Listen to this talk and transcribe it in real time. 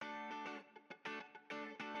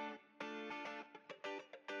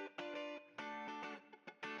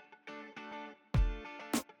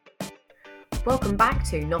Welcome back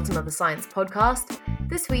to Not Another Science podcast.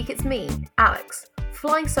 This week it's me, Alex,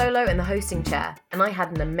 flying solo in the hosting chair, and I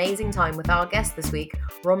had an amazing time with our guest this week,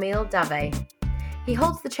 Romil Dave. He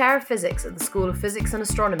holds the chair of physics at the School of Physics and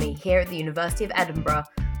Astronomy here at the University of Edinburgh,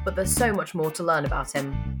 but there's so much more to learn about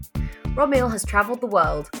him. Romil has travelled the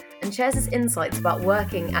world and shares his insights about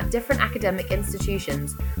working at different academic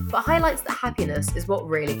institutions, but highlights that happiness is what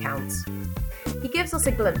really counts. He gives us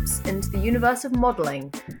a glimpse into the universe of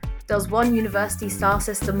modelling. Does one university star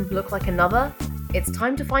system look like another? It's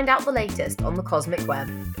time to find out the latest on the cosmic web.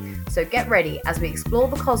 So get ready as we explore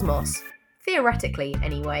the cosmos, theoretically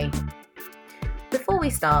anyway. Before we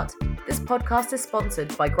start, this podcast is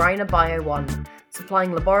sponsored by Greiner Bio 1,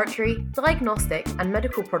 supplying laboratory, diagnostic and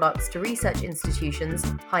medical products to research institutions,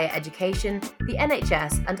 higher education, the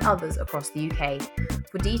NHS and others across the UK.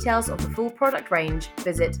 For details of the full product range,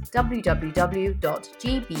 visit www.gbo.com.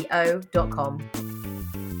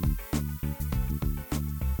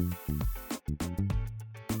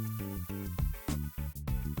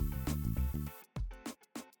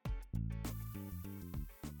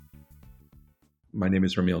 My name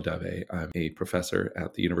is Romil Dave. I'm a professor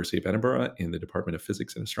at the University of Edinburgh in the Department of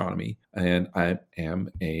Physics and Astronomy, and I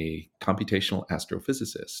am a computational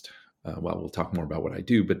astrophysicist. We'll talk more about what I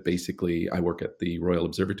do, but basically I work at the Royal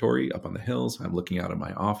Observatory up on the hills. I'm looking out of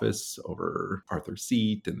my office over Arthur's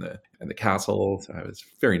Seat and the castle. So it's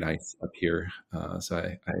very nice up here.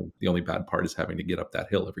 The only bad part is having to get up that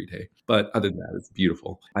hill every day. But other than that, it's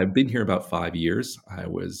beautiful. I've been here about 5 years. I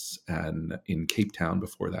was in Cape Town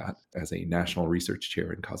before that as a national research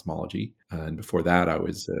chair in cosmology. And before that, I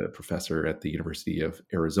was a professor at the University of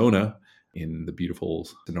Arizona in the beautiful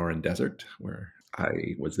Sonoran Desert, where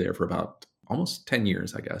I was there for about almost 10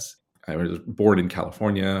 years, I guess. I was born in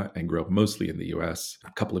California and grew up mostly in the US,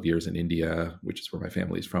 a couple of years in India, which is where my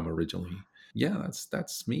family is from originally. Yeah,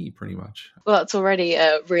 that's me pretty much. Well, that's already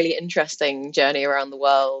a really interesting journey around the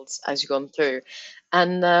world as you've gone through.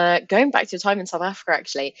 And going back to your time in South Africa,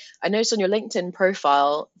 actually, I noticed on your LinkedIn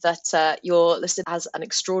profile that you're listed as an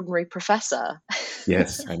extraordinary professor.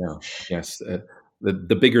 Yes, I know. Yes.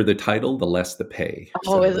 The bigger the title, the less the pay.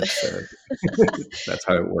 Oh, so is it? That's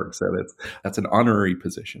how it works. So that's an honorary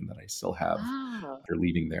position that I still have after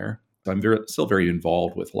leaving there. So I'm still very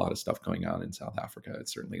involved with a lot of stuff going on in South Africa.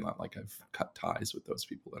 It's certainly not like I've cut ties with those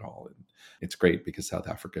people at all. And it's great because South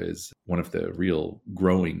Africa is one of the real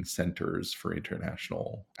growing centers for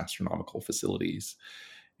international astronomical facilities.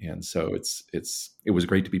 And so it was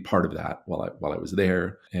great to be part of that while I was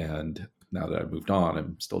there. And now that I've moved on,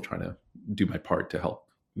 I'm still trying to do my part to help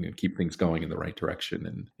keep things going in the right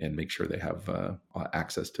direction and make sure they have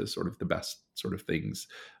access to sort of the best sort of things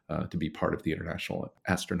to be part of the international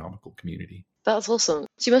astronomical community. That's awesome.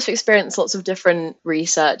 So you must have experienced lots of different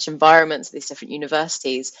research environments at these different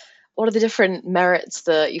universities. What are the different merits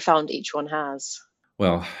that you found each one has?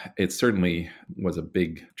 Well, it certainly was a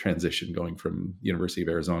big transition going from the University of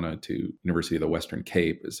Arizona to University of the Western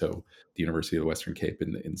Cape. So the University of the Western Cape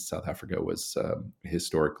in South Africa was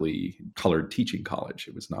historically colored teaching college.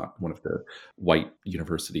 It was not one of the white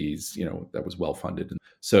universities, that was well funded. And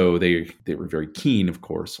so they were very keen, of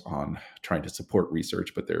course, on trying to support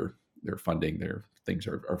research, but their funding, their things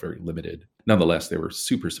are very limited. Nonetheless, they were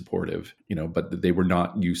super supportive, but they were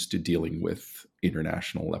not used to dealing with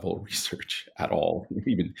international level research at all.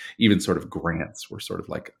 Even sort of grants were sort of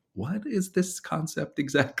like, what is this concept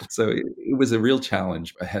exactly? So it was a real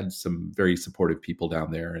challenge. I had some very supportive people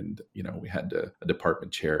down there, and we had a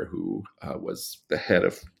department chair who was the head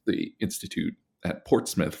of the institute at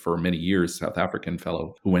Portsmouth for many years, South African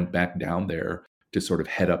fellow who went back down there to sort of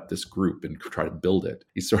head up this group and try to build it.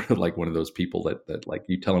 He's sort of like one of those people that like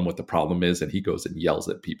you tell him what the problem is and he goes and yells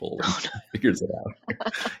at people and figures it out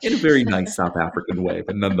in a very nice South African way.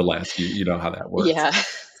 But nonetheless, you know how that works. Yeah.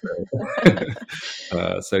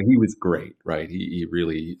 So he was great, right? He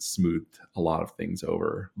really smoothed a lot of things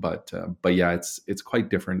over. But yeah, it's quite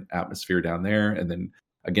different atmosphere down there. And then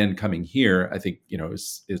again, coming here, I think,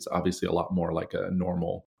 it's obviously a lot more like a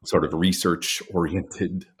normal sort of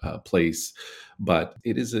research-oriented place, but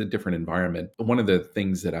it is a different environment. One of the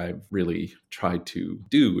things that I've really tried to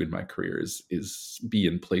do in my career is be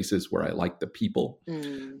in places where I like the people.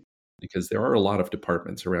 Because there are a lot of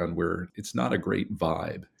departments around where it's not a great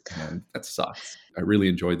vibe, and that sucks. I really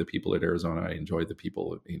enjoyed the people at Arizona. I enjoyed the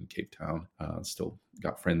people in Cape Town. Still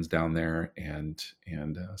got friends down there, and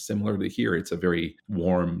similar to here, it's a very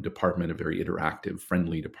warm department, a very interactive,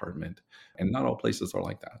 friendly department, and not all places are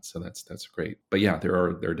like that. So that's great. But yeah, there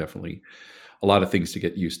are definitely a lot of things to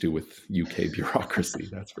get used to with UK bureaucracy.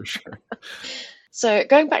 That's for sure. So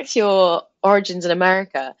going back to your origins in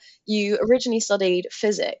America, you originally studied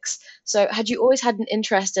physics. So had you always had an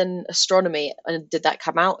interest in astronomy, and did that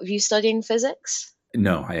come out of you studying physics?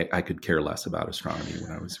 No, I could care less about astronomy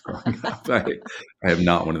when I was growing up. I am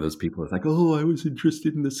not one of those people that's like, oh, I was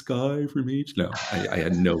interested in the sky from age. No, I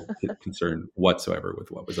had no concern whatsoever with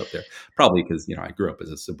what was up there. Probably because, I grew up as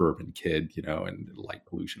a suburban kid, and light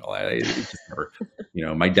pollution, all that. It just never,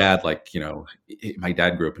 my dad, my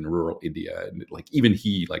dad grew up in rural India, and even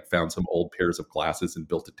he found some old pairs of glasses and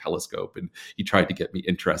built a telescope, and he tried to get me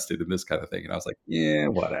interested in this kind of thing. And I was like, yeah,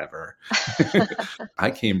 whatever. I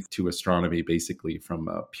came to astronomy basically from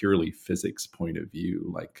a purely physics point of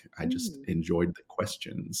view. I just enjoyed the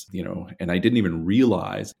questions, and I didn't even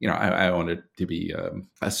realize, I wanted to be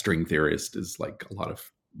a string theorist, as a lot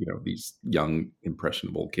of these young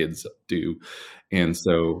impressionable kids do. And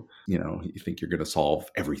so you think you're going to solve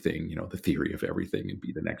everything, the theory of everything, and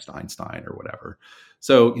be the next Einstein or whatever.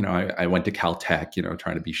 So I went to Caltech,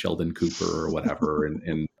 trying to be Sheldon Cooper or whatever.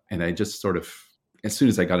 And I just sort of, as soon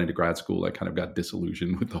as I got into grad school, I kind of got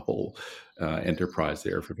disillusioned with the whole enterprise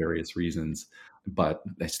there for various reasons. But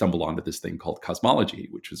I stumbled onto this thing called cosmology,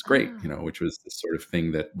 which was great, which was the sort of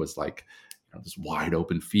thing that was this wide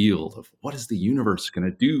open field of what is the universe going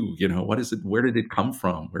to do? What is it? Where did it come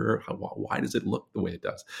from? Why does it look the way it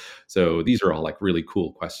does? So these are all really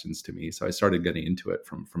cool questions to me. So I started getting into it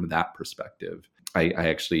from that perspective. I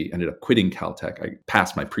actually ended up quitting Caltech. I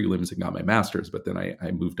passed my prelims and got my master's, but then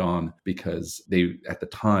I moved on because at the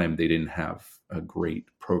time, they didn't have a great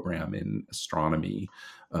program in astronomy,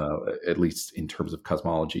 at least in terms of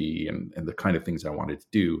cosmology and the kind of things I wanted to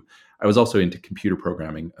do. I was also into computer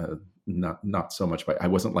programming, not so much, but I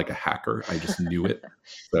wasn't like a hacker. I just knew it.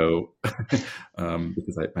 So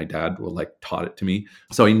because my dad taught it to me.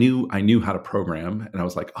 So I knew how to program, and I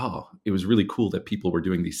was like, oh, it was really cool that people were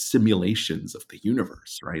doing these simulations of the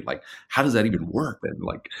universe, right? How does that even work? And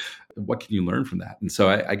what can you learn from that? And so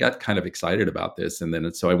I got kind of excited about this. And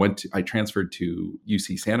then so I transferred to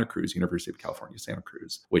UC Santa Cruz, University of California, Santa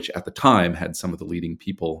Cruz, which at the time had some of the leading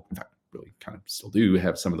people, in fact, really kind of still do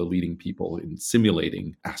have some of the leading people in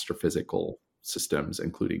simulating astrophysical systems,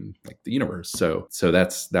 including the universe. So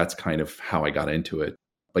that's kind of how I got into it.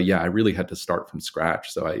 But yeah, I really had to start from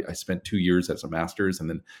scratch. So I spent 2 years as a master's and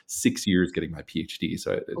then 6 years getting my PhD.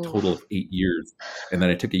 So a total of 8 years. And then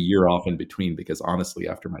I took a year off in between because honestly,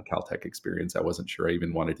 after my Caltech experience, I wasn't sure I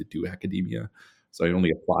even wanted to do academia. So I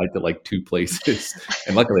only applied to 2 places,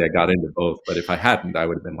 and luckily I got into both. But if I hadn't, I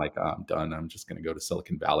would have been oh, I'm done. I'm just going to go to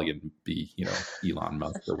Silicon Valley and be, Elon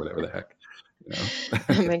Musk or whatever the heck.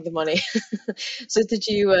 Make the money. So did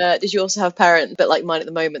you also have parents, but like mine at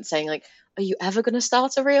the moment, saying are you ever going to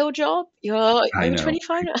start a real job? You're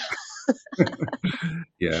 25 now.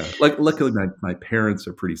 Yeah. Luckily my parents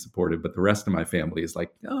are pretty supportive, but the rest of my family is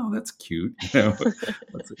oh, that's cute. Tell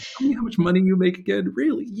me how much money you make again.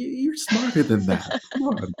 Really? You're smarter than that. Come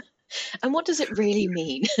on. And what does it really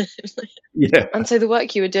mean? Yeah. And so the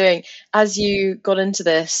work you were doing as you got into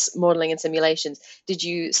this modeling and simulations, did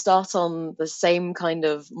you start on the same kind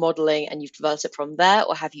of modeling and you've developed it from there,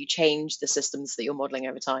 or have you changed the systems that you're modeling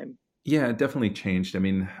over time? Yeah, it definitely changed. I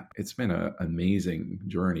mean, it's been an amazing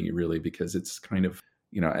journey, really, because it's kind of,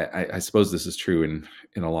 I suppose this is true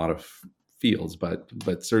in a lot of fields, but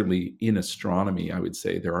certainly in astronomy, I would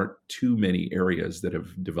say there aren't too many areas that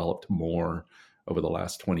have developed more over the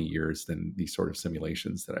last 20 years than these sort of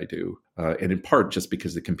simulations that I do. And in part just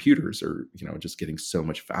because the computers are, just getting so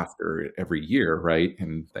much faster every year, right?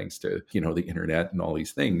 And thanks to, the internet and all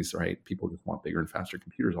these things, right? People just want bigger and faster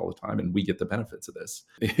computers all the time. And we get the benefits of this.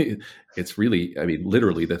 It's really, I mean,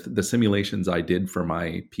 literally the simulations I did for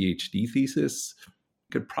my PhD thesis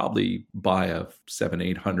could probably buy a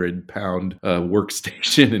 700-800 pound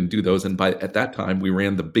workstation and do those. And at that time, we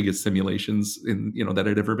ran the biggest simulations that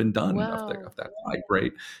had ever been done of that type,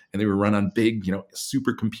 right? And they were run on big,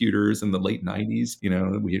 supercomputers in the late 90s.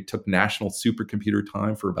 We took national supercomputer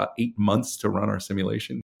time for about 8 months to run our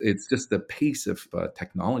simulation. It's just the pace of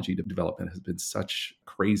technology development has been such a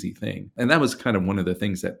crazy thing. And that was kind of one of the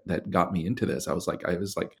things that got me into this. I was like,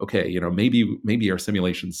 okay, maybe our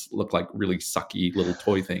simulations look like really sucky little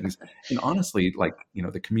toy things. And honestly,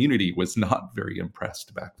 the community was not very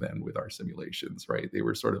impressed back then with our simulations, right? They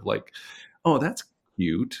were sort of like, oh, that's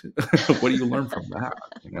cute. What do you learn from that?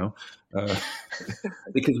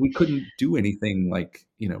 Because we couldn't do anything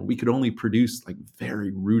we could only produce like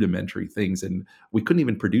very rudimentary things, and we couldn't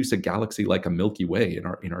even produce a galaxy like a Milky Way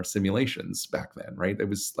in our simulations back then, right? It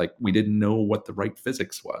was like we didn't know what the right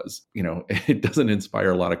physics was. It doesn't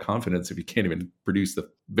inspire a lot of confidence if you can't even produce the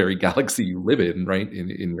very galaxy you live in, right?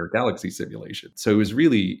 In your galaxy simulation. So it was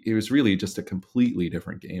really just a completely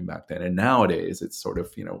different game back then. And nowadays it's sort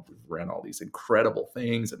of, we ran all these incredible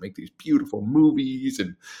things and make these beautiful movies,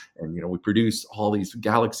 and we produce all these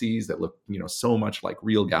galaxies that look, so much like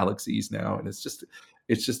real galaxies now. And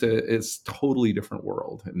it's totally different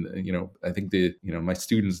world. And I think my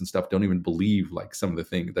students and stuff don't even believe like some of the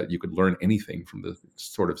things that you could learn anything from the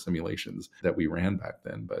sort of simulations that we ran back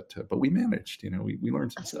then. But we managed, we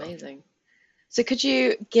learned some That's stuff. amazing. So could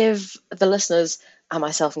you give the listeners, and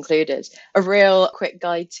myself included, a real quick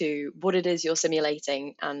guide to what it is you're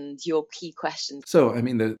simulating and your key questions? So, I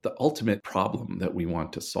mean, the ultimate problem that we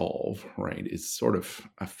want to solve, right, is sort of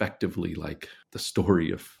effectively like the story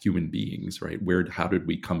of human beings, right? How did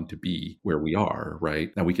we come to be where we are,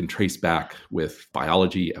 right? Now we can trace back with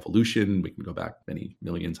biology, evolution. We can go back many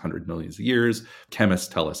millions, 100 millions of years. Chemists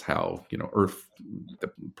tell us how, Earth, the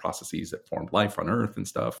processes that formed life on Earth and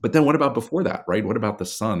stuff. But then what about before that, right? What about the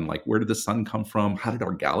sun? Like, where did the sun come from? How did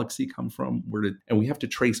our galaxy come from? And we have to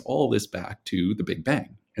trace all this back to the Big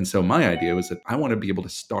Bang. And so my idea was that I want to be able to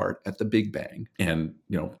start at the Big Bang and,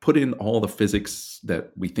 put in all the physics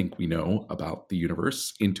that we think we know about the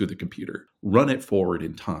universe into the computer, run it forward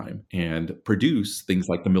in time, and produce things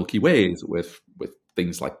like the Milky Ways with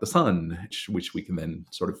things like the sun, which we can then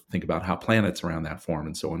sort of think about how planets around that form,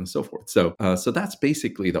 and so on and so forth. So that's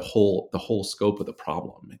basically the whole scope of the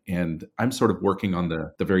problem. And I'm sort of working on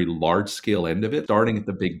the very large scale end of it, starting at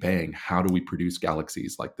the Big Bang. How do we produce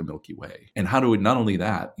galaxies like the Milky Way? And how do we, not only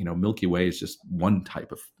that, Milky Way is just one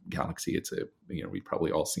type of galaxy. It's we've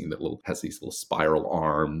probably all seen that has these little spiral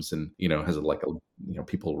arms, and, has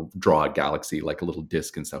people draw a galaxy like a little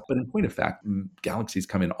disc and stuff. But in point of fact, galaxies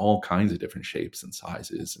come in all kinds of different shapes and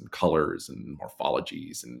sizes and colors and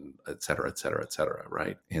morphologies and et cetera, et cetera, et cetera,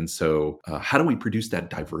 right? And so how do we produce that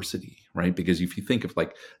diversity, right? Because if you think of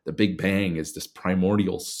like the Big Bang as this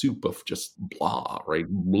primordial soup of just blah, right?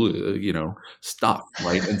 Blah, stuff,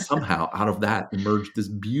 right? And somehow out of that emerged this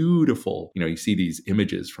beautiful, you see these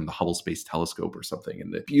images from the Hubble Space Telescope or something,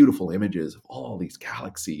 and the beautiful images of all these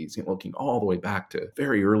galaxies, looking all the way back to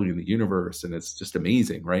very early in the universe. And it's just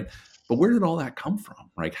amazing, right? But where did all that come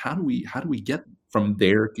from, right? How do we get from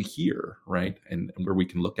there to here, right? And where we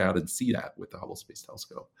can look out and see that with the Hubble Space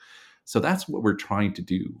Telescope. So that's what we're trying to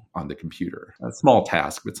do on the computer. A small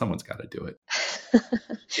task, but someone's got to do it.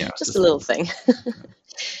 Yeah, just a little thing.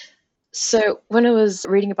 So when I was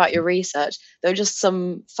reading about your research, there were just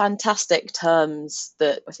some fantastic terms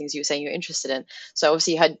things you were saying you're interested in. So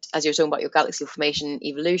obviously you had, as you were talking about, your galaxy formation,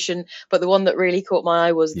 evolution, but the one that really caught my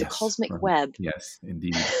eye was the cosmic web. Yes,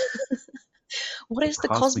 indeed. What is the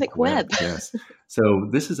cosmic web? Yes. So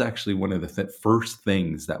this is actually one of the first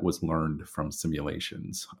things that was learned from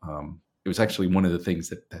simulations. It was actually one of the things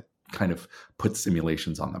that kind of put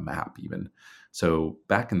simulations on the map even. So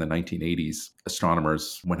back in the 1980s,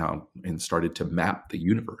 astronomers went out and started to map the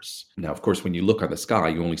universe. Now, of course, when you look on the sky,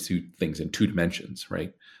 you only see things in 2 dimensions,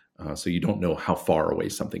 right? So you don't know how far away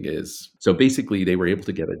something is. So basically, they were able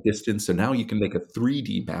to get a distance. So now you can make a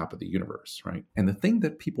 3D map of the universe, right? And the thing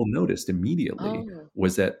that people noticed immediately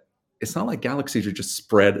was that it's not like galaxies are just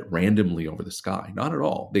spread randomly over the sky. Not at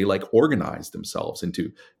all. They like organize themselves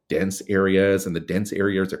into dense areas, and the dense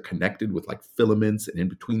areas are connected with like filaments, and in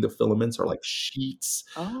between the filaments are like sheets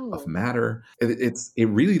of matter. It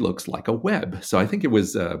really looks like a web. So I think it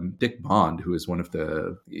was Dick Bond, who is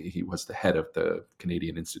he was the head of the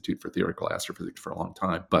Canadian Institute for Theoretical Astrophysics for a long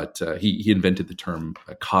time, but he invented the term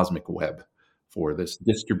cosmic web for this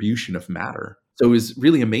distribution of matter. So it was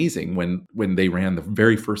really amazing when they ran the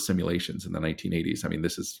very first simulations in the 1980s. I mean,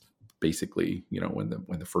 this is basically, when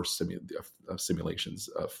the first simulations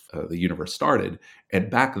of the universe started. And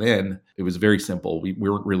back then, it was very simple. We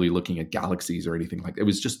weren't really looking at galaxies or anything like that. It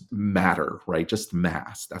was just matter, right? Just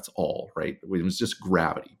mass. That's all, right? It was just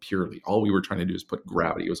gravity, purely. All we were trying to do is put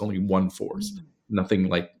gravity. It was only one force. Nothing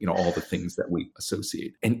like, all the things that we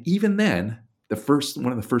associate. And even then,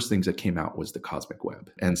 one of the first things that came out was the cosmic web.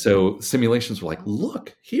 And so simulations were like,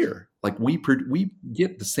 look here, like we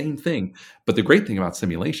get the same thing. But the great thing about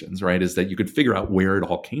simulations, right, is that you could figure out where it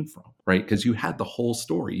all came from, right? Because you had the whole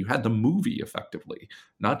story. You had the movie effectively,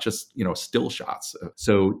 not just, still shots.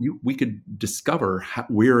 So we could discover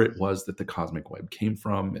where it was that the cosmic web came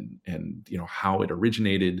from, and how it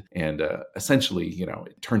originated. And essentially,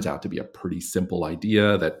 it turns out to be a pretty simple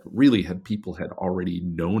idea that really people had already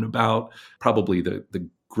known about. Probably the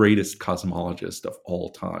greatest cosmologist of all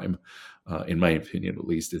time, in my opinion at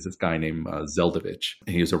least, is this guy named Zeldovich.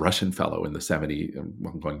 And he was a Russian fellow in the 70s,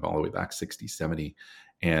 going all the way back 60, 70.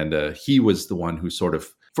 And he was the one who sort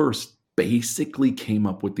of first basically came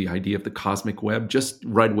up with the idea of the cosmic web, just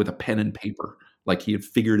right with a pen and paper, like he had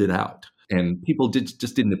figured it out. And people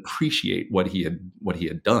just didn't appreciate what he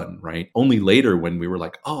had done, right? Only later when we were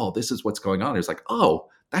like, oh, this is what's going on. It's like, oh,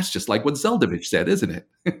 that's just like what Zeldovich said, isn't it?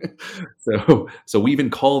 So we even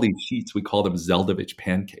call these sheets, we call them Zeldovich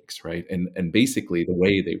pancakes, right? And basically the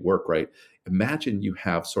way they work, right? Imagine you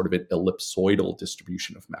have sort of an ellipsoidal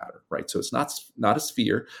distribution of matter, right? So it's not a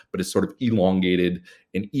sphere, but it's sort of elongated,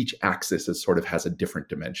 and each axis is sort of has a different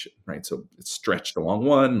dimension, right? So it's stretched along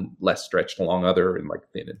one, less stretched along other, and like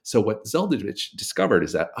thin. So what Zeldovich discovered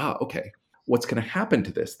is that, okay, what's going to happen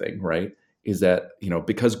to this thing, right? Is that,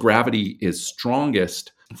 because gravity is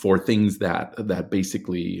strongest for things that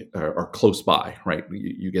basically are close by, right?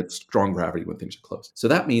 You get strong gravity when things are close. So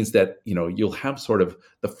that means that, you'll have sort of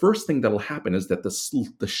the first thing that'll happen is that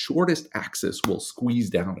the shortest axis will squeeze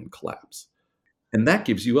down and collapse. And that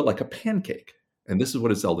gives you like a pancake. And this is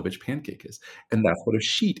what a Zeldovich pancake is. And that's what a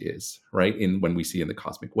sheet is, right? When we see in the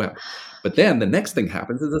cosmic web. But then the next thing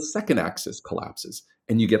happens is the second axis collapses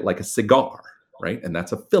and you get like a cigar, right? And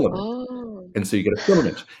that's a filament. Oh. And so you get a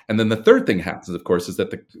filament. And then the third thing happens, of course, is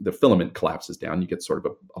that the filament collapses down. You get sort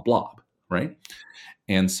of a blob, right?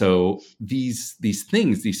 And so these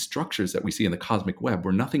things, these structures that we see in the cosmic web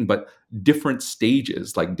were nothing but different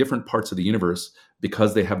stages, like different parts of the universe,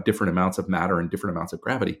 because they have different amounts of matter and different amounts of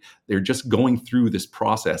gravity. They're just going through this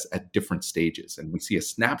process at different stages. And we see a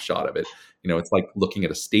snapshot of it. It's like looking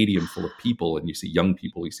at a stadium full of people, and you see young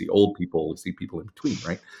people, you see old people, you see people in between,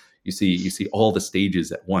 right? You see all the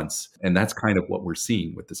stages at once. And that's kind of what we're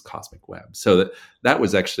seeing with this cosmic web. So that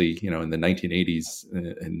was actually, in the 1980s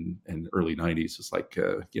and early 90s was like,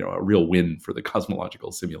 a real win for the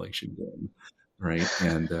cosmological simulation game, right?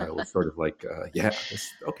 And it was sort of like,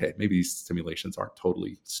 okay, maybe these simulations aren't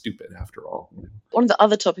totally stupid after all. One of the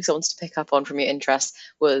other topics I wanted to pick up on from your interest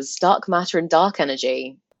was dark matter and dark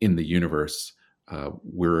energy. In the universe,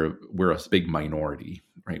 we're a big minority,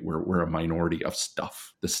 right? We're a minority of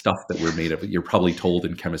stuff. The stuff that we're made of. You're probably told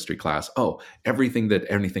in chemistry class, everything that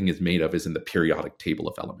anything is made of is in the periodic table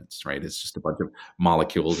of elements, right? It's just a bunch of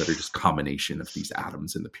molecules that are just combination of these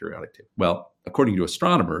atoms in the periodic table. Well, according to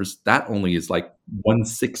astronomers, that only is like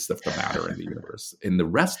 1/6 of the matter in the universe. And the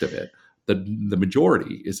rest of it, the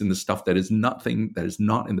majority, is in the stuff that is not in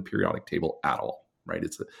the periodic table at all, right?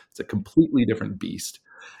 It's a completely different beast.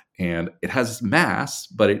 And it has mass,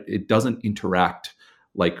 but it doesn't interact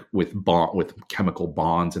like with chemical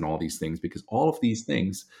bonds and all these things, because all of these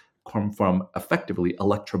things come from effectively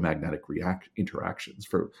electromagnetic interactions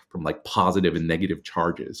from like positive and negative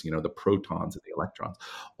charges, the protons and the electrons.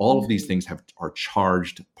 All of these things are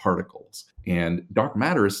charged particles. And dark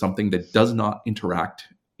matter is something that does not interact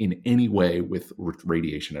in any way with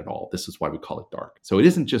radiation at all. This is why we call it dark. So it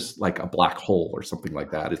isn't just like a black hole or something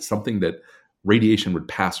like that. It's something that radiation would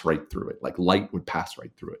pass right through it, like light would pass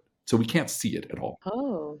right through it. So we can't see it at all.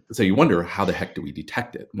 Oh. So you wonder, how the heck do we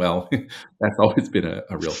detect it? Well, that's always been a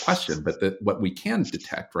real question. But what we can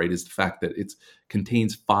detect, right, is the fact that it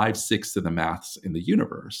contains 5/6 of the mass in the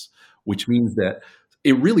universe, which means that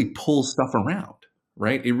it really pulls stuff around,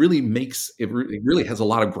 right? It really has a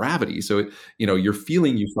lot of gravity. So, you're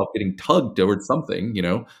feeling yourself getting tugged towards something,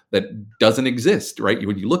 that doesn't exist, right?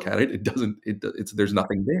 When you look at it, there's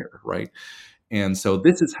nothing there, right? And so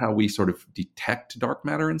this is how we sort of detect dark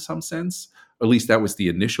matter in some sense. At least that was the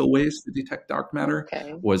initial ways to detect dark matter,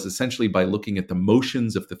 was essentially by looking at the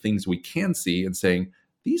motions of the things we can see and saying,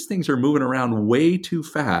 these things are moving around way too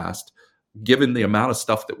fast, given the amount of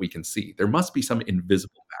stuff that we can see. There must be some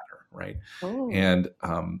invisible matter, right? Oh. And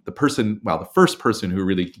the first person who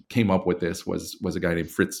really came up with this was a guy named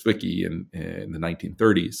Fritz Zwicky in the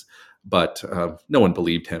 1930s, but no one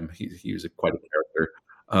believed him. He was quite a character.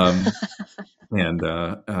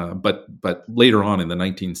 But later on in the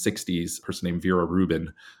 1960s, a person named Vera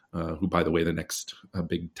Rubin, who, by the way, the next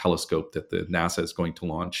big telescope that the NASA is going to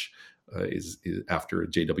launch is after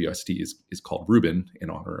JWST is called Rubin, in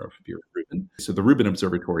honor of Vera Rubin. So the Rubin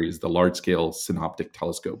Observatory is the large-scale synoptic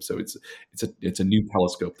telescope. So it's a new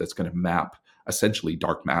telescope that's going to map essentially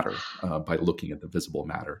dark matter by looking at the visible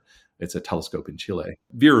matter. It's a telescope in Chile.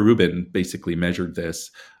 Vera Rubin basically measured this,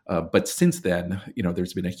 but since then,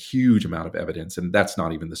 there's been a huge amount of evidence, and that's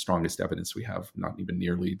not even the strongest evidence we have, not even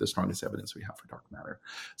nearly the strongest evidence we have for dark matter.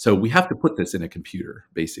 So we have to put this in a computer,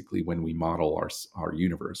 basically, when we model our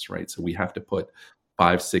universe, right? So we have to put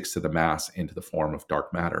 5/6 of the mass into the form of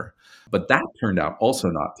dark matter. But that turned out also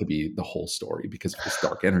not to be the whole story because of this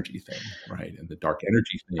dark energy thing, right? And the dark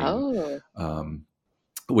energy thing, Oh.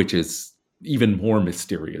 which is even more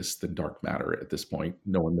mysterious than dark matter at this point.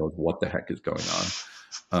 No one knows what the heck is going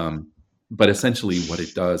on. But essentially what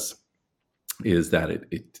it does is that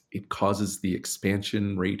it causes the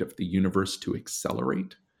expansion rate of the universe to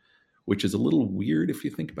accelerate, which is a little weird if you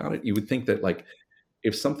think about it. You would think that like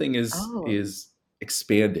if something is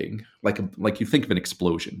expanding, like you think of an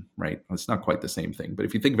explosion, right? It's not quite the same thing, but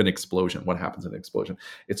if you think of an explosion, what happens in an explosion?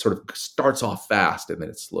 It sort of starts off fast and then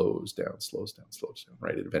it slows down,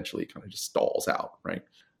 right? It eventually kind of just stalls out, right?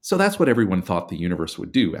 So that's what everyone thought the universe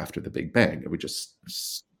would do after the Big Bang. It would just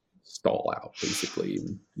stall out, basically,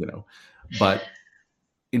 But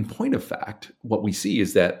in point of fact, what we see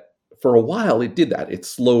is that for a while it did that. It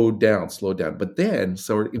slowed down. But then,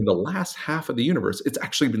 so in the last half of the universe, it's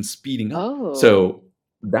actually been speeding up. Oh. So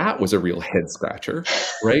that was a real head scratcher,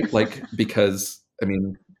 right? Like, because,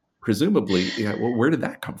 presumably, well, where did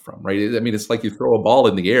that come from, right? It's like you throw a ball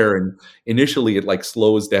in the air and initially it like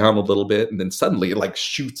slows down a little bit and then suddenly it like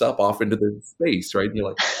shoots up off into the space, right? And you're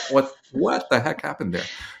like, what the heck happened there?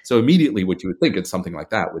 So immediately what you would think in something like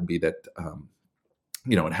that would be that,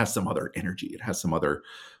 it has some other energy. It has some other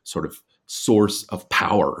sort of source of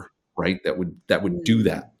power, right? That would do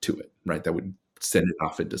that to it, right? That would send it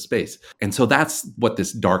off into space. And so that's what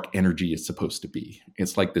this dark energy is supposed to be.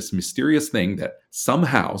 It's like this mysterious thing that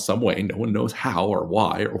somehow, some way, no one knows how or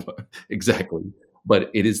why or what exactly, but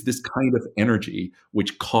it is this kind of energy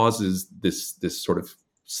which causes this sort of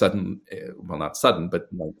sudden, well, not sudden, but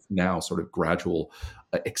like now sort of gradual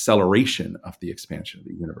acceleration of the expansion of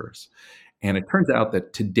the universe. And it turns out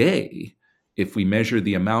that today, if we measure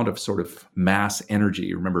the amount of sort of mass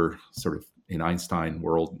energy, remember sort of in Einstein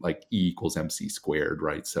world, like E equals mc squared,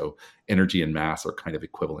 right? So energy and mass are kind of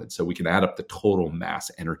equivalent. So we can add up the total mass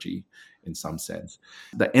energy in some sense.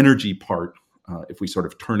 The energy part, if we sort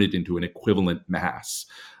of turn it into an equivalent mass,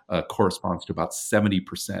 corresponds to about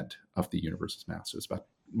 70% of the universe's mass. So it's about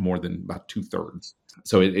more than about 2/3.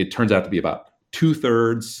 So it turns out to be about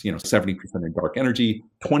 2/3, 70% in dark energy,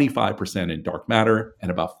 25% in dark matter, and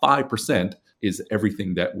about 5% is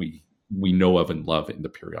everything that we know of and love in the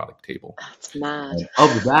periodic table. That's mad. And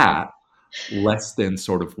of that, less than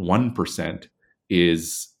sort of 1%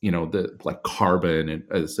 is, the like carbon.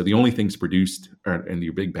 And so the only things produced in the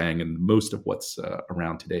Big Bang and most of what's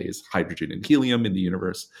around today is hydrogen and helium in the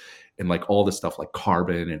universe. And like all the stuff like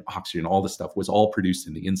carbon and oxygen, all the stuff was all produced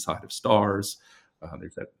in the inside of stars.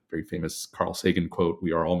 There's that very famous Carl Sagan quote,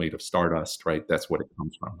 "We are all made of stardust," right? That's what it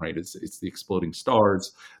comes from, right? It's the exploding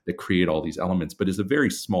stars that create all these elements, but it's a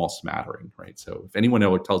very small smattering, right? So if anyone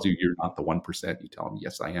ever tells you you're not the 1%, you tell them,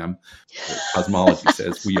 yes, I am. Cosmology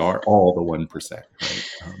says we are all the 1%,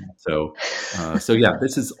 right? So yeah,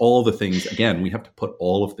 this is all the things. Again, we have to put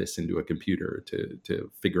all of this into a computer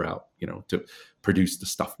to figure out, to produce the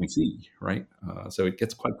stuff we see, right? So it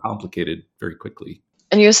gets quite complicated very quickly.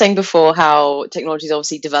 And you were saying before how technology has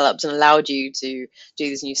obviously developed and allowed you to do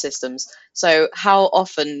these new systems. So how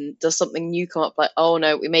often does something new come up like, oh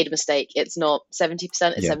no, we made a mistake. It's not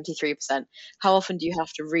 70%, it's 73%. How often do you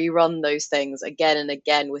have to rerun those things again and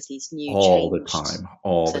again with these new all the time,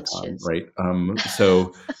 right?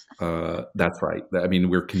 So that's right.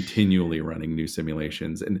 We're continually running new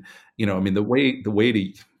simulations. And, the way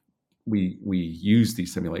we use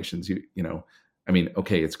these simulations,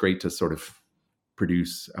 okay, it's great to sort of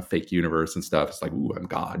produce a fake universe and stuff. It's like, ooh, I'm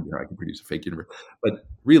God, I can produce a fake universe. But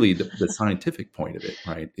really the scientific point of it,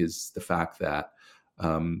 right, is the fact that,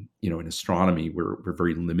 in astronomy, we're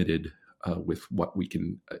very limited with what we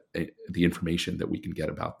can, the information that we can get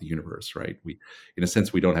about the universe, right? We, in a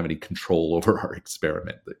sense, we don't have any control over our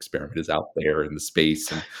experiment. The experiment is out there in the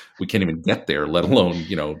space and we can't even get there, let alone,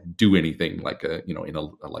 do anything like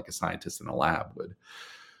like a scientist in a lab would.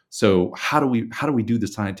 So how do we do the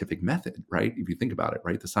scientific method, right? If you think about it,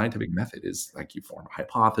 right, the scientific method is like you form a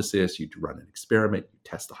hypothesis, you run an experiment, you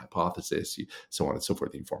test the hypothesis, so on and so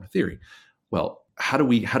forth, you form a theory. Well, how do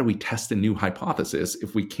we test a new hypothesis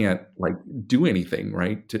if we can't like do anything,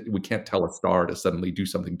 right? We can't tell a star to suddenly do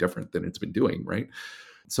something different than it's been doing, right?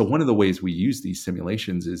 So one of the ways we use these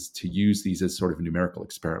simulations is to use these as sort of numerical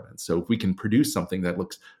experiments. So if we can produce something that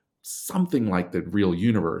looks something like the real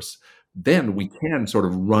universe, then we can sort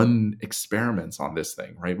of run experiments on this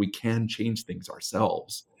thing, right? We can change things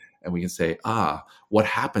ourselves. And we can say, what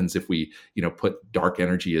happens if we, put dark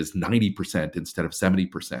energy as 90% instead of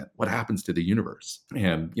 70%? What happens to the universe?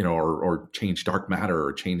 And, or change dark matter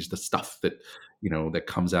or change the stuff that, that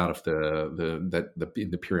comes out of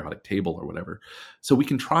the periodic table or whatever. So we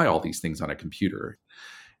can try all these things on a computer.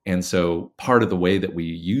 And so part of the way that we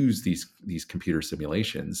use these computer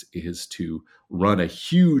simulations is to run a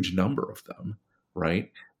huge number of them,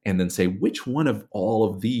 right? And then say which one of all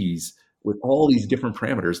of these with all these different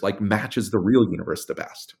parameters like matches the real universe the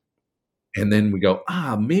best. And then we go,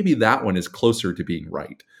 maybe that one is closer to being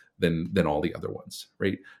right than all the other ones,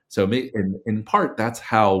 right? So in part, that's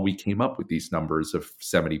how we came up with these numbers of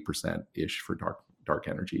 70% ish for dark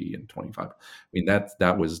energy and 25. I mean,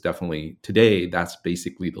 that was definitely today. That's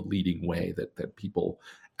basically the leading way that people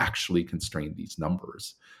actually constrain these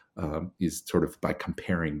numbers, is sort of by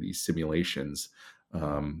comparing these simulations.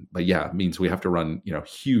 But yeah, it means we have to run,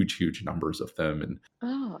 huge numbers of them.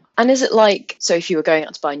 And is it like, so if you were going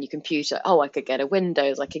out to buy a new computer, I could get a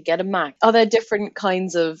Windows, I could get a Mac. Are there different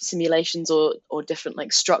kinds of simulations or different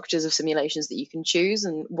like structures of simulations that you can choose?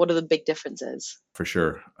 And what are the big differences? For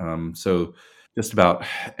sure. So just about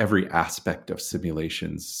every aspect of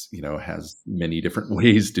simulations, has many different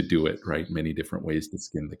ways to do it, right? Many different ways to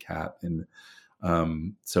skin the cat. And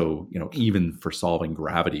so, even for solving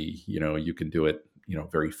gravity, you can do it,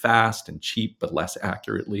 very fast and cheap, but less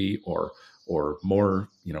accurately, or more,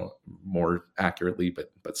 more accurately,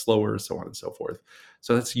 but slower, so on and so forth.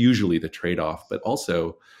 So that's usually the trade-off. But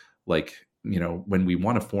also, like, when we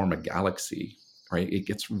want to form a galaxy, right, it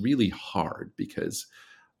gets really hard because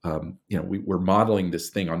we're modeling this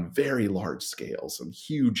thing on very large scales and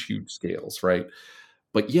huge scales, right?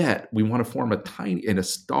 But yet we want to form a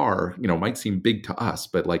star, might seem big to us,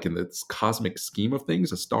 but like in this cosmic scheme of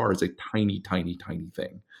things, a star is a tiny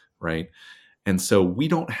thing, right? And so we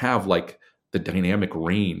don't have like the dynamic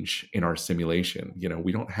range in our simulation.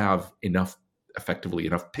 We don't have enough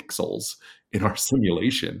pixels in our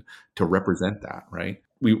simulation to represent that, right?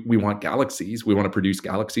 We want galaxies. We want to produce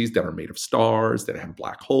galaxies that are made of stars, that have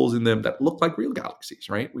black holes in them, that look like real galaxies,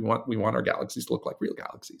 right? We want our galaxies to look like real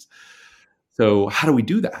galaxies. So how do we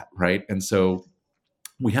do that, right? And so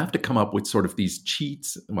we have to come up with sort of these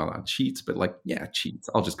cheats. Well, not cheats, but cheats.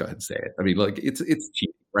 I'll just go ahead and say it. I mean, like it's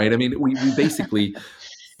cheap, right? I mean, we basically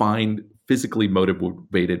find physically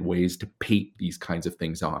motivated ways to paint these kinds of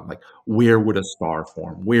things on. Like, where would a star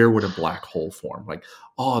form? Where would a black hole form? Like,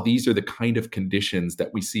 these are the kind of conditions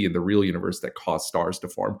that we see in the real universe that cause stars to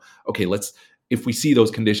form. Okay, if we see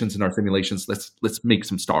those conditions in our simulations, let's make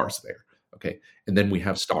some stars there. Okay. And then we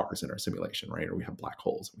have stars in our simulation, right? Or we have black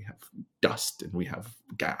holes, and we have dust, and we have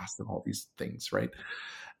gas, and all these things, right?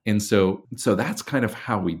 And so that's kind of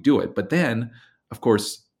how we do it. But then, of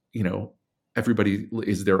course, everybody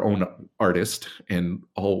is their own artist, and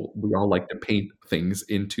we all like to paint things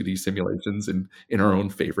into these simulations in our own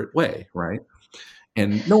favorite way, right?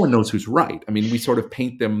 And no one knows who's right. I mean, we sort of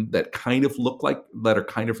paint them that kind of look like, that are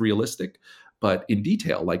kind of realistic, but in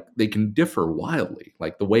detail, like they can differ wildly.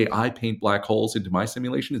 Like the way I paint black holes into my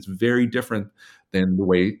simulation is very different than the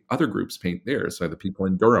way other groups paint theirs. So the people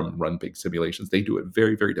in Durham run big simulations. They do it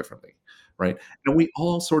very, very differently, right? And we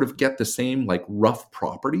all sort of get the same like rough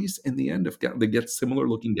properties in the end. They get similar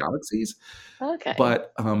looking galaxies. Okay.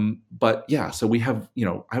 But yeah, so we have,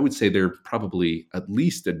 I would say there are probably at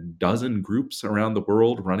least a dozen groups around the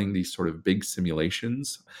world running these sort of big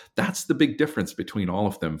simulations. That's the big difference between all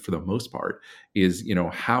of them for the most part, is,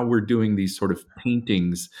 how we're doing these sort of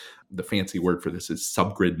paintings. The fancy word for this is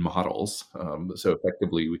subgrid models. So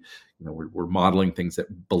effectively, we're modeling things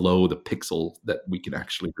that below the pixel that we can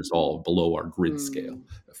actually resolve below our grid scale,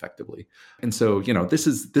 effectively. And so, this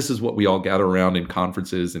is what we all gather around in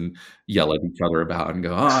conferences and yell at each other about and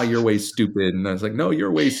go, you're way stupid. And I was like, no,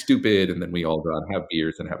 you're way stupid. And then we all go out and have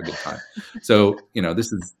beers and have a good time. So,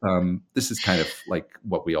 this is kind of like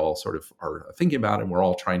what we all sort of are thinking about, and we're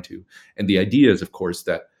all trying to. And the idea is, of course,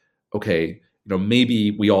 that, okay,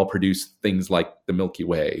 maybe we all produce things like the Milky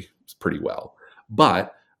Way pretty well.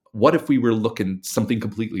 But what if we were looking something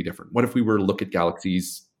completely different? What if we were to look at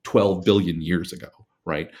galaxies 12 billion years ago,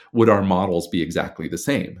 right? Would our models be exactly the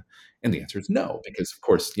same? And the answer is no, because of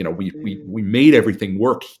course, we made everything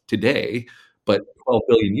work today, but 12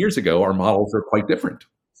 billion years ago, our models are quite different.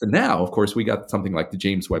 So now, of course, we got something like the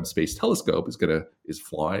James Webb Space Telescope is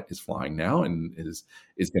flying now, and is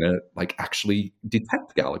going to like actually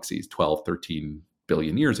detect galaxies 12, 13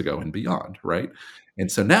 billion years ago and beyond, right?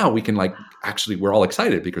 And so now we can we're all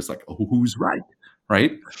excited because who's right,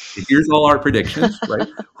 right? Here's all our predictions, right?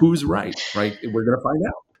 Who's right, right? We're going to find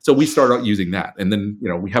out. So we start out using that, and then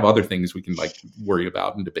we have other things we can like worry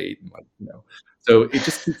about and debate, and so it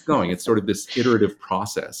just keeps going. It's sort of this iterative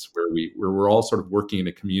process where we're all sort of working in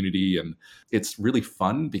a community, and it's really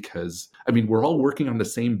fun because we're all working on the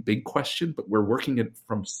same big question, but we're working it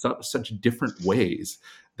from such different ways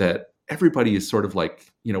that everybody is sort of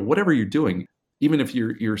like, whatever you're doing, even if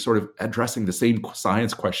you're sort of addressing the same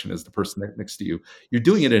science question as the person next to you, you're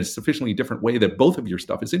doing it in a sufficiently different way that both of your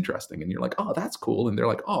stuff is interesting. And you're like, oh, that's cool. And they're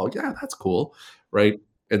like, oh, yeah, that's cool. Right.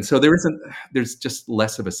 And so there's just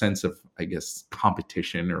less of a sense of, I guess,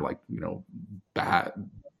 competition or like, bad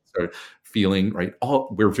sort of feeling, right?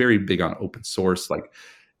 We're very big on open source. Like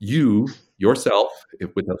you yourself,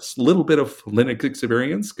 with a little bit of Linux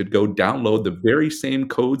experience, could go download the very same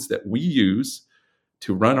codes that we use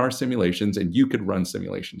to run our simulations, and you could run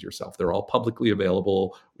simulations yourself. They're all publicly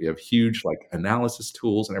available. We have huge like analysis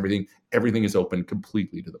tools and everything. Everything is open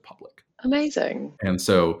completely to the public. Amazing. And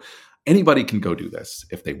so anybody can go do this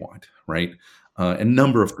if they want, right? A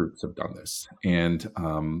number of groups have done this, and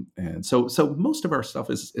so most of our stuff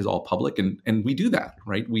is all public, and we do that,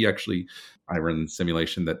 right? I run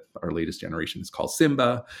simulation that our latest generation is called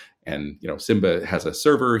Simba, and Simba has a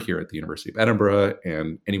server here at the University of Edinburgh,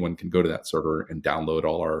 and anyone can go to that server and download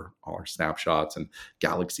all our snapshots and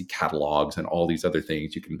galaxy catalogs and all these other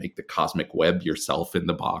things. You can make the cosmic web yourself in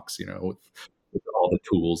the box, with all the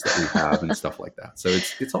tools that we have and stuff like that. So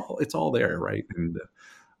it's all there, right? And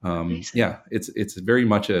it's very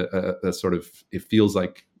much a sort of, it feels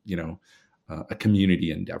like a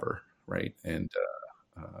community endeavor, right? And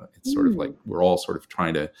it's sort of like we're all sort of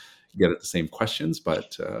trying to get at the same questions,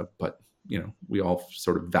 but we all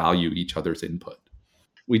sort of value each other's input.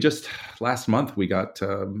 We just last month we got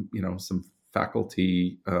some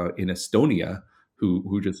faculty in Estonia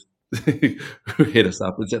who just who hit us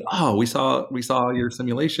up and said, "Oh, we saw your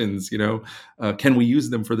simulations. Can we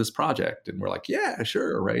use them for this project?" And we're like, "Yeah,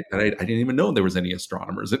 sure, right." And I didn't even know there was any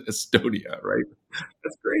astronomers in Estonia, right?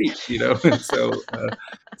 That's great, so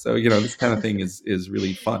this kind of thing is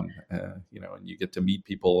really fun, and you get to meet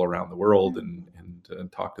people around the world and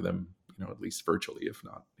talk to them, at least virtually, if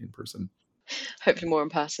not in person. Hopefully more in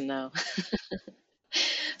person now.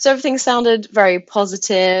 So everything sounded very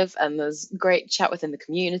positive and there's great chat within the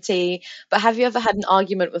community. But have you ever had an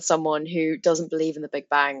argument with someone who doesn't believe in the Big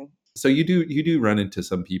Bang? So you do run into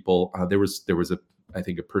some people. There was I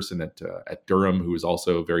think a person at Durham who was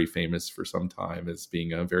also very famous for some time as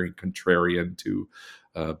being a very contrarian to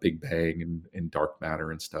Big Bang and dark matter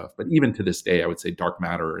and stuff. But even to this day, I would say dark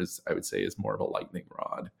matter is more of a lightning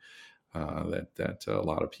rod that a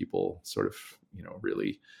lot of people sort of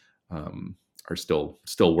really are still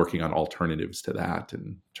working on alternatives to that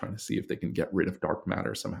and trying to see if they can get rid of dark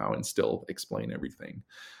matter somehow and still explain everything.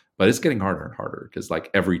 But it's getting harder and harder because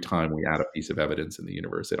like every time we add a piece of evidence in the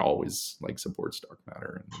universe, it always like supports dark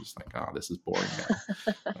matter, and we're just like, this is boring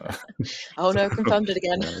now. Oh no, confirmed it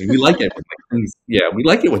again. We like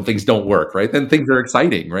it when things don't work, right? Then things are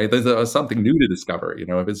exciting, right? There's something new to discover.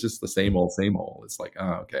 If it's just the same old, it's like,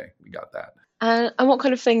 okay, we got that. And what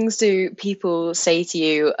kind of things do people say to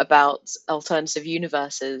you about alternative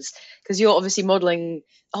universes? Because you're obviously modeling,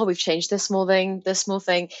 we've changed this small thing.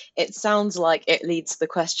 It sounds like it leads to the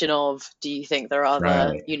question of, do you think there are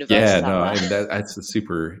other universes out there? That's a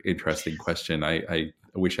super interesting question. I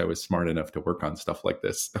wish I was smart enough to work on stuff like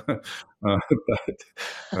this.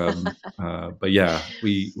 But yeah,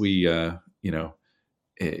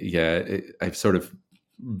 I've sort of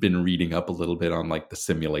been reading up a little bit on like the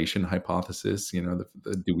simulation hypothesis,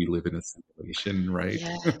 do we live in a simulation, right?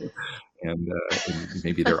 Yeah. and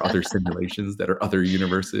maybe there are other simulations that are other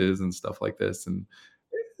universes and stuff like this, and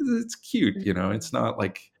it's cute, it's not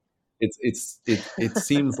like it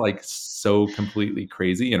seems like so completely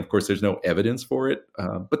crazy, and of course there's no evidence for it,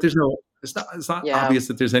 but it's not obvious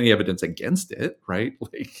that there's any evidence against it, right?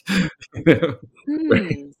 Like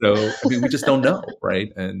right? So we just don't know,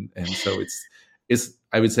 right? And so it's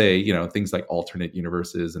I would say, things like alternate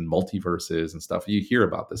universes and multiverses and stuff. You hear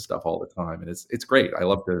about this stuff all the time, and it's great. I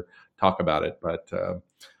love to talk about it, but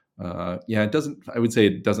it doesn't. I would say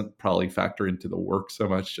it doesn't probably factor into the work so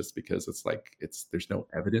much, just because there's no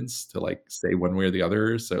evidence to like say one way or the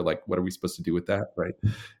other. So like, what are we supposed to do with that, right?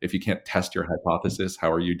 If you can't test your hypothesis,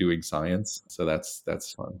 how are you doing science? So that's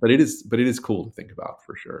fun, but it is cool to think about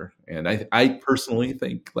for sure. And I personally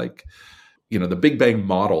think like, the Big Bang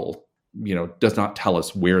model does not tell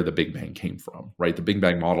us where the Big Bang came from, right? The Big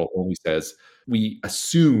Bang model only says we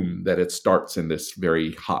assume that it starts in this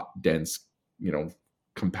very hot, dense,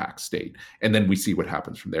 compact state, and then we see what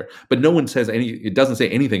happens from there. But no one says it doesn't say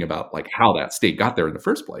anything about like how that state got there in the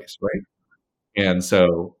first place, right? And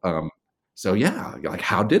so So yeah, like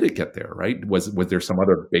how did it get there, right? Was there some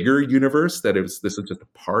other bigger universe that this is just a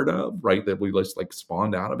part of, right? That we just like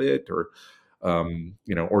spawned out of it, or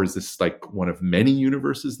or is this like one of many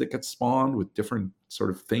universes that get spawned with different sort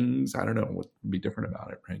of things? I don't know what would be different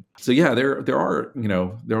about it, right? So yeah, there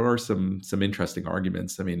are some interesting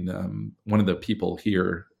arguments. I mean, one of the people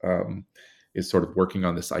here is sort of working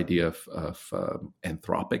on this idea of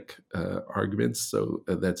anthropic arguments. So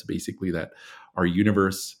that's basically that our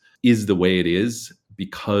universe is the way it is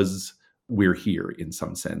because we're here in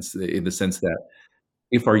some sense, in the sense that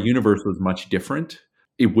if our universe was much different,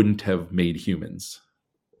 it wouldn't have made humans.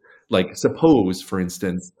 Like, suppose, for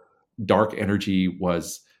instance, dark energy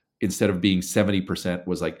was, instead of being 70%,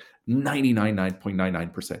 was like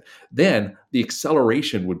 99.99%. Then the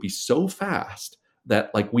acceleration would be so fast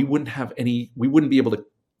that like we wouldn't be able to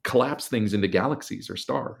collapse things into galaxies or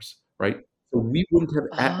stars, right? So we would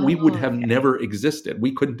Oh, have okay. never existed.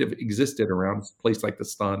 We couldn't have existed around a place like the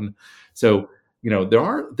sun. So,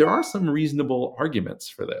 there are some reasonable arguments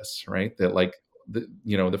for this, right? That like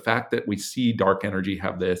the fact that we see dark energy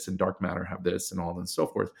have this and dark matter have this and all and so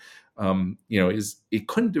forth, is it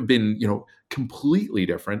couldn't have been, completely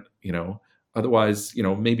different, otherwise,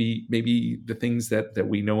 maybe the things that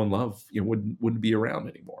we know and love, wouldn't be around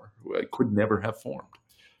anymore. It could never have formed,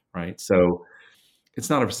 right? So it's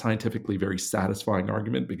not a scientifically very satisfying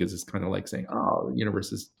argument because it's kind of like saying, oh, the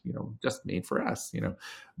universe is, just made for us,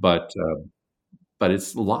 but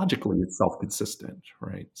it's self-consistent,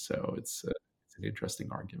 right? So it's an interesting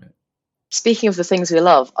argument. Speaking of the things we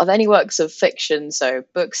love, are there any works of fiction, so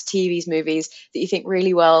books, TVs, movies, that you think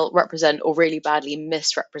really well represent or really badly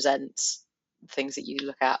misrepresent things that you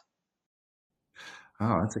look at?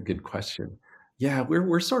 Oh, that's a good question. Yeah,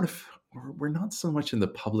 we're sort of we're not so much in the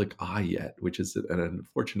public eye yet, which is an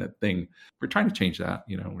unfortunate thing. We're trying to change that.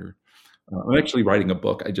 I'm actually writing a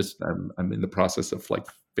book. I'm in the process of like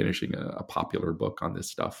finishing a popular book on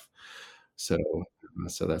this stuff. So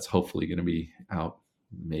so that's hopefully going to be out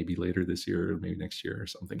maybe later this year, or maybe next year, or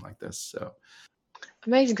something like this. So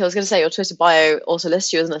Amazing, because I was going to say your Twitter bio also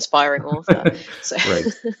lists you as an aspiring author. So, right,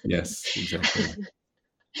 yes, exactly.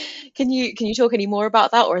 can you talk any more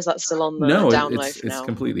about that, or is that still on the No, down low it's for it's now?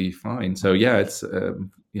 completely fine. So yeah, it's the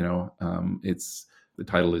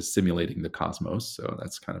title is Simulating the Cosmos, so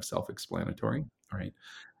that's kind of self-explanatory, right?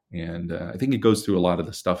 And I think it goes through a lot of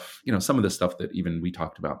the stuff, some of the stuff that even we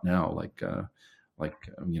talked about now,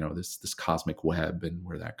 this cosmic web and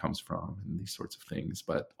where that comes from and these sorts of things,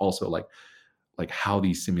 but also like how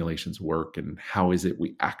these simulations work and how is it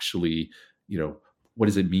we actually, what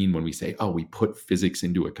does it mean when we say, oh, we put physics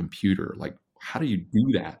into a computer? Like, how do you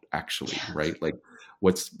do that actually, right? Like,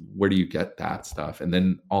 where do you get that stuff? And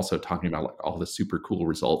then also talking about like all the super cool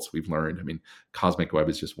results we've learned. I mean, cosmic web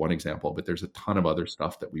is just one example, but there's a ton of other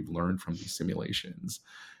stuff that we've learned from these simulations.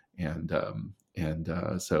 And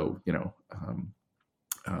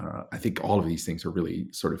I think all of these things are really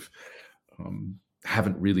sort of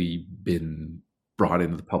haven't really been brought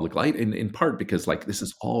into the public light, in part because like this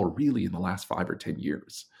is all really in the last 5 or 10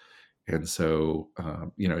 years. And so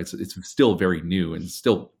it's still very new and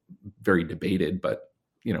still very debated, but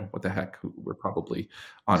what the heck, we're probably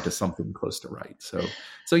onto something close to right. So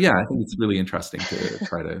yeah, I think it's really interesting to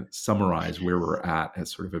try to summarize where we're at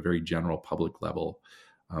sort of a very general public level,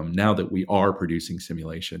 now that we are producing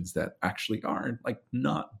simulations that actually are like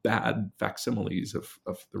not bad facsimiles of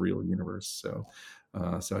the real universe. So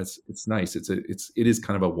it's nice. It is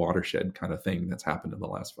kind of a watershed kind of thing that's happened in the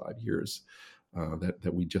last 5 years,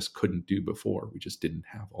 that we just couldn't do before. We just didn't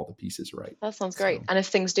have all the pieces right. That sounds great. So And if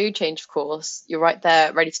things do change, of course, you're right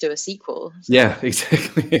there, ready to do a sequel. So, yeah,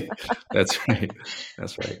 exactly. That's right.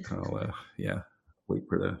 That's right. I'll yeah, wait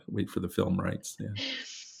for the film rights. Yeah.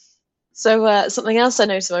 something else I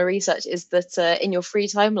noticed in my research is that in your free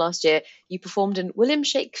time last year, you performed in William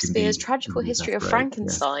Shakespeare's Indeed, Tragical indeed, History that's of right. Yes.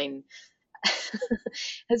 Frankenstein.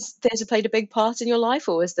 Has theatre played a big part in your life,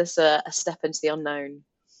 or was this a step into the unknown?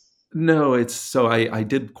 No, it's so I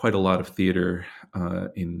did quite a lot of theater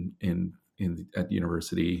in at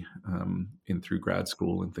university, in through grad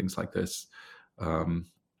school and things like this. Um,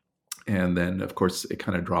 and then of course it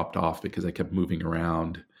kind of dropped off because I kept moving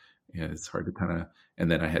around, and it's hard to kind of. And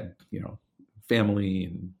then I had family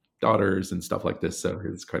and daughters and stuff like this, so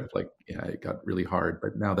it's kind of like, yeah, it got really hard.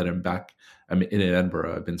 But now that I'm back, I'm in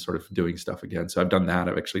Edinburgh. I've been sort of doing stuff again, so I've done that.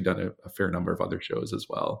 I've actually done a fair number of other shows as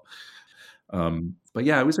well. But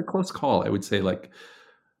yeah, it was a close call. I would say like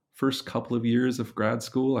first couple of years of grad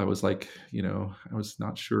school, I was like, I was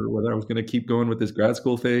not sure whether I was going to keep going with this grad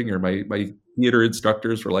school thing, or my theater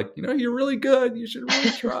instructors were like, you're really good. You should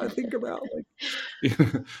really try, think about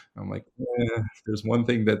I'm like, there's one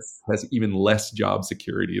thing that has even less job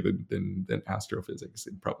security than astrophysics.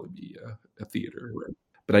 It'd probably be a theater. Right?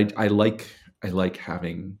 But I like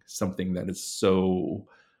having something that is so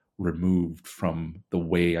removed from the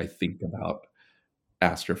way I think about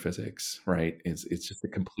astrophysics, right? It's just a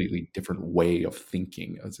completely different way of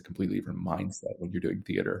thinking. It's a completely different mindset when you're doing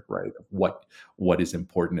theater, right? What is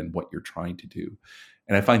important and what you're trying to do.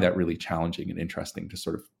 And I find that really challenging and interesting to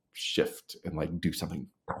sort of shift and do something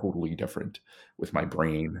totally different with my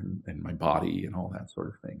brain and my body and all that sort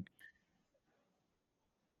of thing.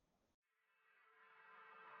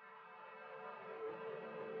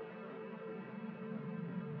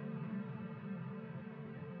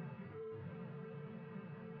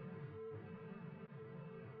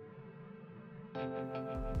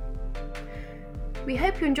 We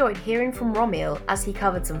hope you enjoyed hearing from Romil as he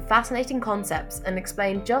covered some fascinating concepts and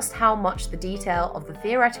explained just how much the detail of the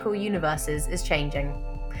theoretical universes is changing.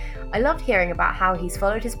 I loved hearing about how he's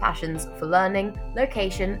followed his passions for learning,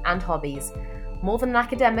 location, and hobbies. More than an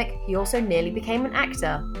academic, he also nearly became an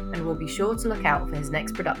actor, and will be sure to look out for his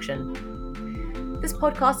next production. This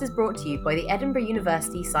podcast is brought to you by the Edinburgh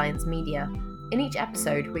University Science Media. In each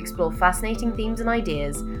episode, we explore fascinating themes and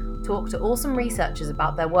ideas, talk to awesome researchers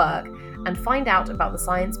about their work, and find out about the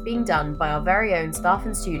science being done by our very own staff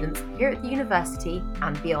and students here at the university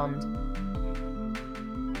and beyond.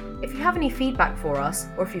 If you have any feedback for us,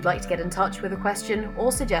 or if you'd like to get in touch with a question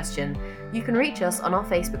or suggestion, you can reach us on our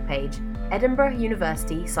Facebook page, Edinburgh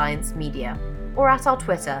University Science Media, or at our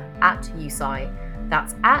Twitter, @USci.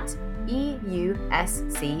 That's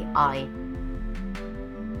 @EUSCI.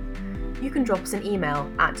 You can drop us an email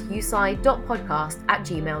at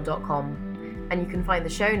usci.podcast@gmail.com, and you can find the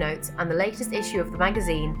show notes and the latest issue of the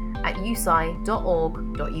magazine at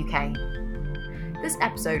usci.org.uk. This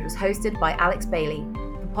episode was hosted by Alex Bailey.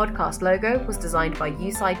 The podcast logo was designed by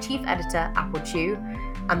USci Chief Editor Apple Chu,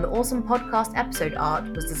 and the awesome podcast episode art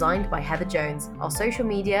was designed by Heather Jones, our social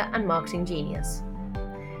media and marketing genius.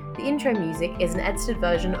 The intro music is an edited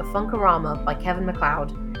version of Funkorama by Kevin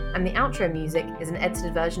MacLeod, and the outro music is an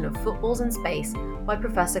edited version of Footballs in Space by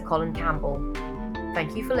Professor Colin Campbell.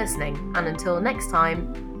 Thank you for listening, and until next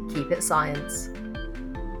time, keep it science.